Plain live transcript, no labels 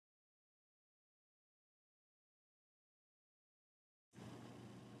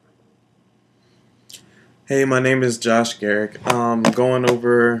Hey, my name is Josh Garrick. Going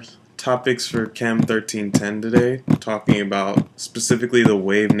over topics for Chem 1310 today, talking about specifically the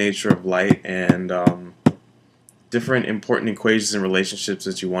wave nature of light and different important equations and relationships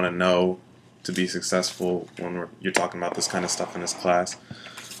that you want to know to be successful when you're talking about this kind of stuff in this class.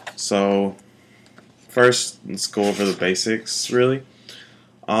 So first, let's go over the basics, really.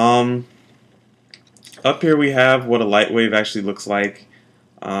 Up here we have what a light wave actually looks like.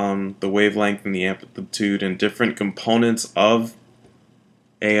 The wavelength and the amplitude and different components of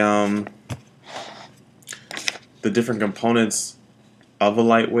the different components of a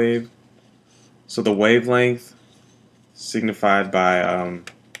light wave. So the wavelength, signified by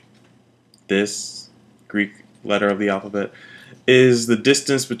this Greek letter of the alphabet, is the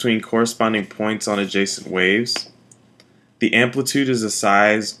distance between corresponding points on adjacent waves. The amplitude is the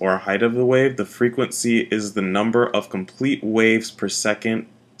size or height of the wave. The frequency is the number of complete waves per second,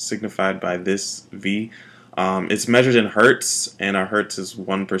 signified by this V. It's measured in hertz, and our hertz is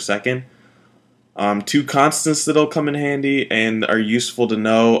 1 per second. Two constants that'll come in handy and are useful to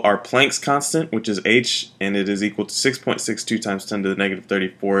know are Planck's constant, which is h, and it is equal to 6.62 times 10 to the negative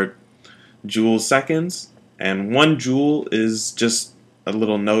 34 joules seconds. And 1 joule is just a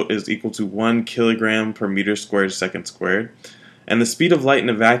little note, is equal to 1 kilogram per meter squared second squared. And the speed of light in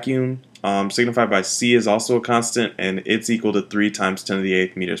a vacuum, signified by c, is also a constant, and it's equal to 3 times 10 to the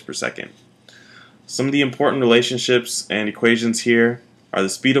 8th meters per second. Some of the important relationships and equations here are the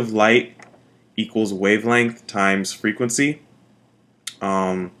speed of light equals wavelength times frequency.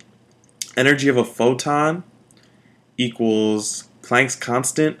 Energy of a photon equals Planck's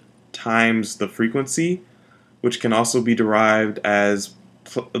constant times the frequency, which can also be derived as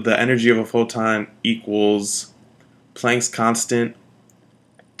the energy of a photon equals Planck's constant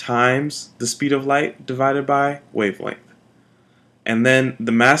times the speed of light divided by wavelength. And then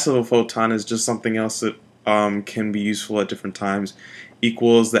the mass of a photon is just something else that can be useful at different times,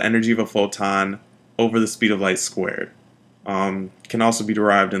 equals the energy of a photon over the speed of light squared. Can also be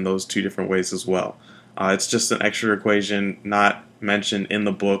derived in those two different ways as well. It's just an extra equation not mentioned in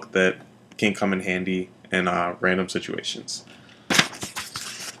the book that can come in handy in random situations.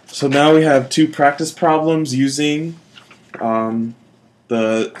 So now we have two practice problems using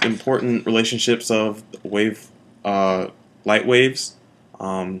the important relationships of light waves.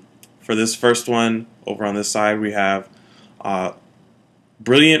 For this first one, over on this side, we have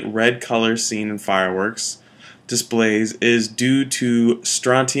brilliant red color seen in fireworks displays is due to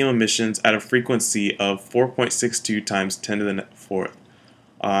strontium emissions at a frequency of 4.62 times 10 to the 4th.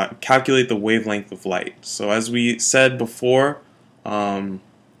 Calculate the wavelength of light. So as we said before,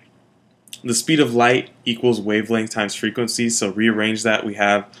 the speed of light equals wavelength times frequency. So rearrange that. We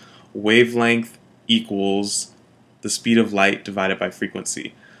have wavelength equals the speed of light divided by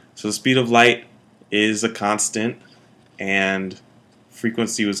frequency. So the speed of light is a constant and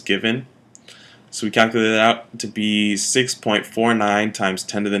frequency was given. So we calculated it out to be 6.49 times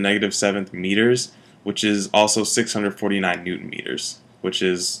 10 to the negative 7th meters, which is also 649 Newton meters, which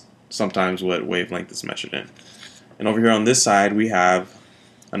is sometimes what wavelength is measured in. And over here on this side, we have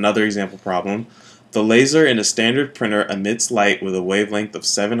another example problem. The laser in a standard printer emits light with a wavelength of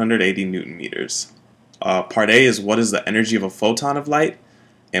 780 Newton meters. Part A is what is the energy of a photon of light,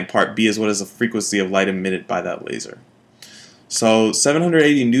 and part B is what is the frequency of light emitted by that laser. So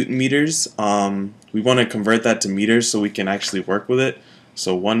 780 Newton meters, we want to convert that to meters so we can actually work with it.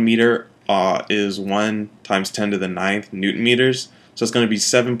 So 1 meter is 1 times 10 to the 9th Newton meters. So it's going to be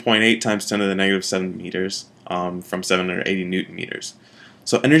 7.8 times 10 to the negative 7 meters from 780 Newton meters.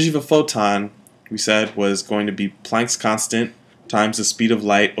 So energy of a photon, we said, was going to be Planck's constant times the speed of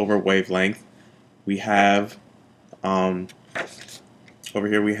light over wavelength. We have, over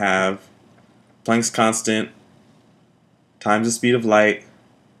here we have Planck's constant times the speed of light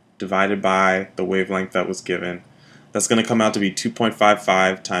divided by the wavelength that was given. That's going to come out to be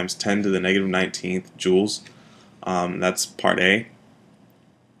 2.55 times 10 to the negative 19th joules. That's part A.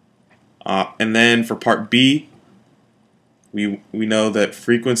 And then for part B, we know that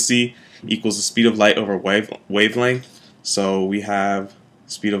frequency equals the speed of light over wavelength. So we have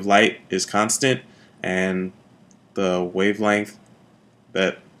speed of light is constant, and the wavelength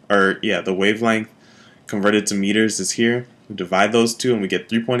the wavelength converted to meters is here. We divide those two and we get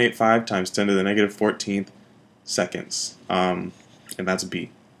 3.85 times 10 to the negative 14th seconds. And that's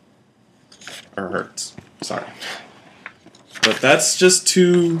B. Or hertz. Sorry. But that's just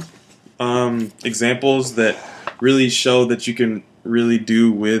two examples that really show that you can really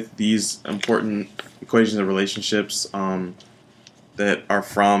do with these important equations and relationships that are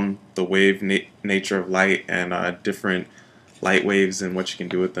from the wave nature of light and different light waves and what you can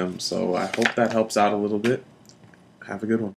do with them. So I hope that helps out a little bit. Have a good one.